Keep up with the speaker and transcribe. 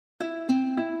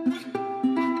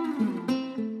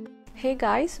Hey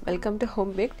guys, welcome to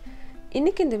Homebaked.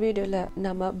 இன்னைக்கு இந்த வீடியோல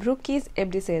நம்ம Brookies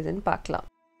எப்படி செய்யறதுன்னு பார்க்கலாம்.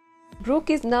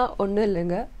 Brookiesனா ஒண்ணு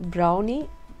இல்லங்க, brownie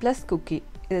plus cookie.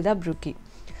 இதுதான் Brookie.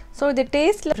 So இது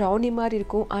டேஸ்ட்ல brownie மாதிரி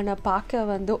இருக்கும், ஆனா பார்க்க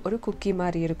வந்து ஒரு cookie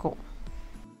மாதிரி இருக்கும்.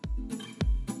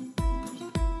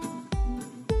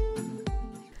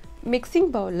 Mixing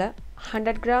bowlல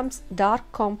 100 grams dark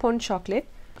compound chocolate,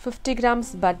 50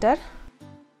 grams butter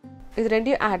இது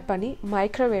ரெண்டையும் ஆட் பண்ணி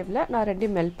மைக்ரோவேவ்ல நான்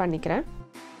ரெண்டையும் மெல்ட் பண்ணிக்கிறேன்.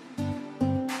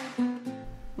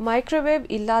 மைக்ரோவேவ்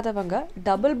இல்லாதவங்க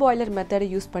டபுள் பாய்லர் மெத்தட்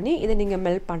யூஸ் பண்ணி இதை நீங்க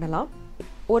மெல்ட் பண்ணலாம்.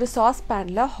 ஒரு sauce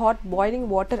பேன்ல hot boiling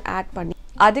water add பண்ணி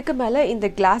அதுக்கு மேல இந்த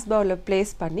கிளாஸ் பவுல்ல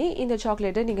பிளேஸ் பண்ணி இந்த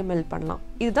சாக்லேட்டை நீங்க மெல்ட் பண்ணலாம்.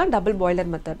 இதுதான் டபுள்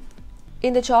பாய்லர் மெத்தட்.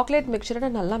 இந்த சாக்லேட் மிக்சரை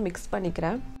நான் நல்லா மிக்ஸ்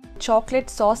பண்ணிக்கிறேன்.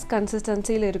 சாக்லேட் சாஸ்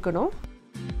கன்சிஸ்டன்சில இருக்கணும்.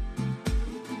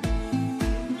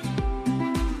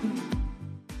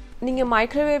 நீங்க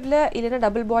மைக்ரோவேவ்ல இல்லனா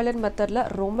டபுள் பாய்லர் மெத்தட்ல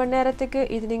ரொம்ப நேரத்துக்கு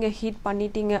இது நீங்க ஹீட்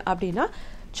பண்ணிட்டீங்க அப்படினா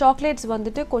சாக்லேட்ஸ்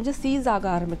வந்துட்டு கொஞ்சம் சீஸ் ஆக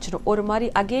ஆரம்பிச்சிரும். ஒரு மாதிரி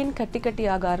அகைன் கட்டி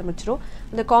ஆக ஆரம்பிச்சிரும்.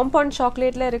 இந்த காம்பவுண்ட்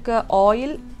சாக்லேட்ல இருக்க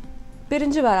ஆயில்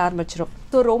பிரிஞ்சு வர ஆரம்பிச்சிரும்.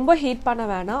 ஸோ ரொம்ப ஹீட் பண்ண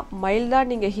வேணாம், மைல்டா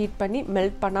நீங்க ஹீட் பண்ணி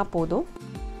மெல்ட் பண்ணா போதும்.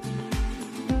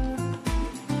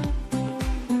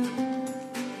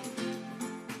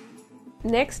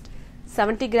 நெக்ஸ்ட்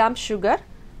 70 கிராம் சுகர்,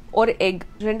 ஒரு எக்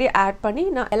ரெண்டையும் ஆட் பண்ணி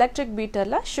நான் எலக்ட்ரிக்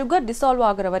பீட்டர்ல சுகர் டிசால்வ்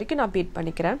ஆகுற வரைக்கும் நான் பீட்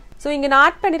பண்ணிக்கிறேன். ஸோ இங்க நான்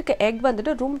ஆட் பண்ணிருக்க எக்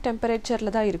வந்துட்டு ரூம்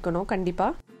டெம்பரேச்சர்ல தான் இருக்கணும் கண்டிப்பா.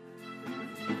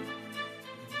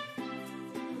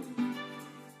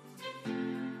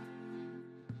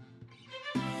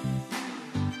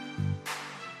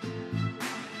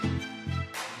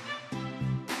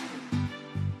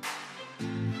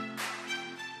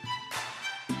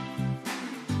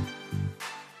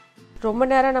 ரொம்ப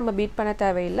நேரம் நம்ம பீட் பண்ண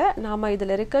தேவையில்லை. நாம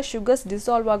இதுல இருக்க சுகர்ஸ்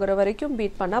டிசால்வ் ஆகுற வரைக்கும்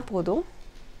பீட் பண்ணா போதும்.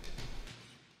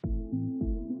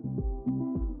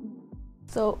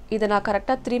 ஸோ இதை நான்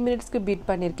கரெக்டாக 3 மினிட்ஸ்க்கு பீட்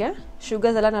பண்ணியிருக்கேன்.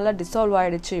 சுகர்ஸ் எல்லாம் நல்லா டிசால்வ்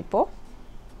ஆகிடுச்சு.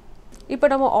 இப்போ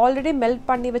நம்ம ஆல்ரெடி மெல்ட்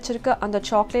பண்ணி வச்சிருக்க அந்த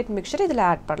சாக்லேட் மிக்சர் இதில்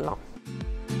ஆட் பண்ணலாம்.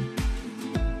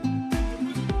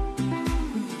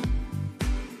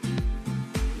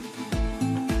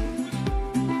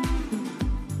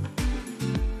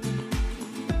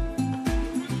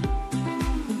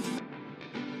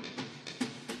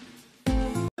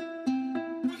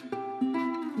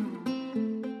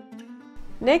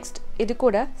 நெக்ஸ்ட் இது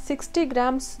கூட 60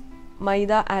 கிராம்ஸ்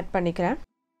மைதா ஆட் பண்ணிக்கிறேன்.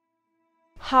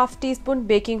 1/2 teaspoon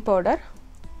baking powder,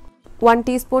 1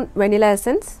 teaspoon vanilla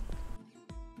essence,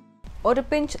 ஒரு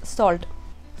பிஞ்ச் சால்ட்.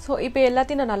 ஸோ இப்போ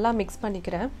எல்லாத்தையும் நான் நல்லா மிக்ஸ்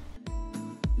பண்ணிக்கிறேன்.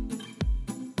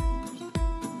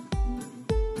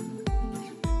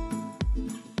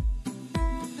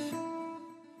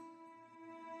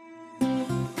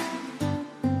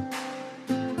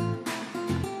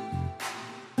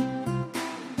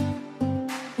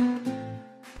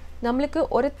 நம்மளுக்கு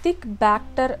ஒரு திக்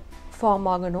பேட்டர் ஃபார்ம்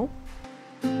ஆகணும்.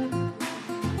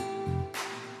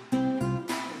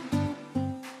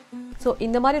 ஸோ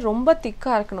இந்த மாதிரி ரொம்ப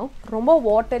திக்காக இருக்கணும், ரொம்ப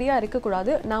வாட்டரியாக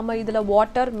இருக்கக்கூடாது. நாம் இதில்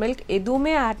வாட்டர் மில்க்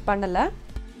எதுவுமே ஆட் பண்ணலை.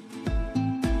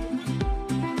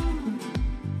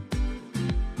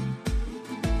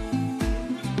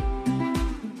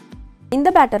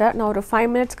 இந்த பேட்டரை நான் ஒரு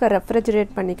 5 மினிட்ஸ்க்கு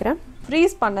ரெஃப்ரிஜரேட் பண்ணிக்கிறேன்.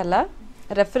 ஃப்ரீஸ் பண்ணலை,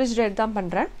 ரெஃப்ரிஜரேட் தான்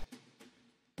பண்ணுறேன்.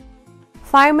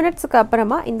 5 மினிட்ஸ்க்கு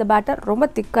அப்புறமா இந்த பேட்டர் ரொம்ப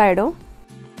திக்காயிடும்.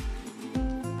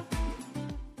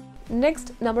 நெக்ஸ்ட்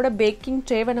நம்மளோட பேக்கிங்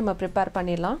ட்ரேவை நம்ம ப்ரிப்பேர்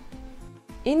பண்ணிடலாம்.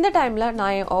 இந்த டைமில்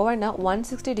நான் என் ஓவனை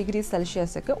 160 டிகிரி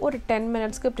செல்சியஸுக்கு ஒரு 10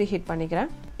 மினிட்ஸ்க்கு ப்ரீஹீட் பண்ணிக்கிறேன்.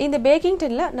 இந்த பேக்கிங்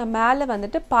டின்ல நான் மேலே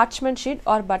வந்துட்டு parchment sheet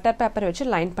R butter paper வச்சு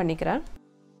லைன் பண்ணிக்கிறேன்.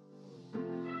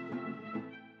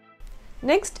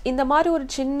 நெக்ஸ்ட் இந்த மாதிரி ஒரு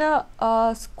சின்ன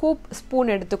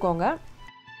ஸ்பூன் எடுத்துக்கோங்க.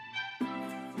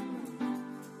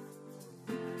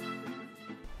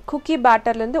 குக்கி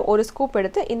பேட்டர்லேருந்து ஒரு ஸ்கூப்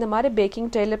எடுத்து இந்த மாதிரி பேக்கிங்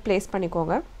ட்ரேல பிளேஸ்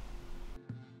பண்ணிக்கோங்க.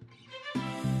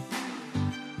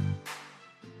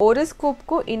 ஒரு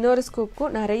ஸ்கூப்புக்கும் இன்னொரு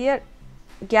ஸ்கூப்புக்கும் நிறைய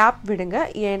கேப் விடுங்க.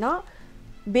 ஏன்னா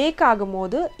பேக்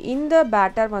ஆகும்போது இந்த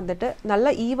பேட்டர் வந்துட்டு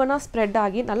நல்லா ஈவனாக ஸ்ப்ரெட்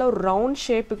ஆகி நல்ல ஒரு ரவுண்ட்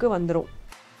ஷேப்புக்கு வந்துடும்.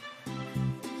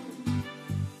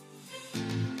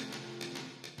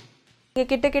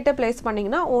 நீங்கள் கிட்ட பிளேஸ்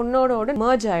பண்ணிங்கன்னா ஒன்னோட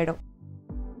மர்ஜ் ஆகிடும்.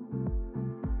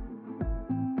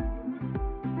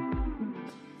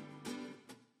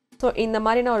 ஸோ இந்த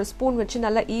மாதிரி நான் ஒரு ஸ்பூன் வச்சு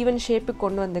நல்லா ஈவன் ஷேப்புக்கு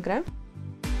கொண்டு வந்துக்கிறேன்.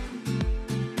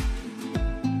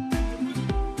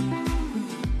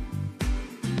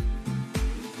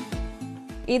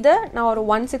 இதை நான் ஒரு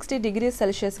 160 டிகிரி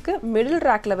செல்சியஸ்க்கு மிடில்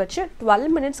ரேக்ல வச்சு 12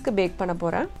 மினிட்ஸ்க்கு பேக் பண்ண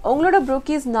போறேன். உங்களோட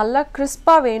ப்ரூக்கீஸ் நல்லா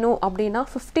கிறிஸ்பா வேணும் அப்படின்னா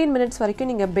 15 மினிட்ஸ்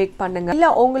வரைக்கும் நீங்க பேக் பண்ணுங்க. இல்ல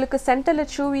உங்களுக்கு சென்டர்ல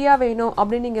சூவியா வேணும்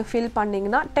அப்படின்னு நீங்க ஃபீல்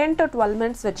பண்ணீங்கன்னா 10 to 12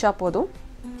 மினிட்ஸ் வச்சா போதும்.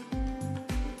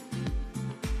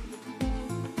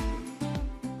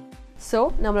 ஸோ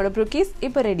நம்மளோட ப்ரூக்கீஸ்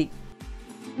இப்போ ரெடி.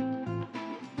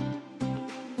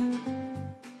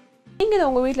 நீங்கள் இதை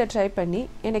உங்கள் வீட்டில் ட்ரை பண்ணி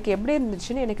எனக்கு எப்படி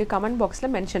இருந்துச்சுன்னு எனக்கு கமெண்ட்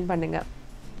பாக்ஸில் மென்ஷன் பண்ணுங்கள்.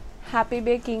 Happy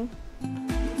packing.